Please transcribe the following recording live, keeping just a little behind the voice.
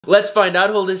Let's find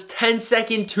out how this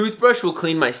 10-second toothbrush will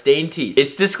clean my stained teeth.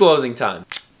 It's disclosing time.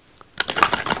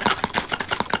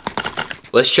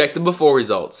 Let's check the before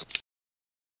results.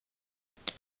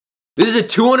 This is a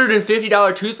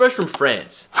 $250 toothbrush from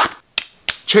France.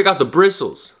 Check out the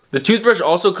bristles. The toothbrush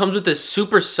also comes with this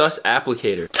super sus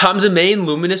applicator. Tom's Main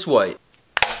Luminous White.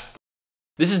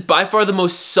 This is by far the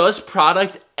most sus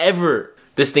product ever.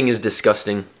 This thing is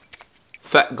disgusting.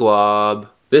 Fat glob.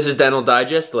 This is Dental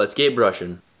Digest. Let's get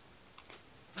brushing.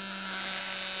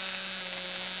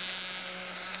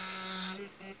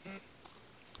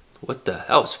 What the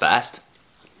hell? Was fast.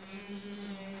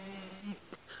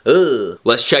 Ugh.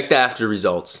 Let's check the after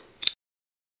results.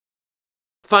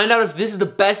 Find out if this is the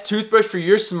best toothbrush for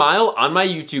your smile on my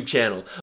YouTube channel.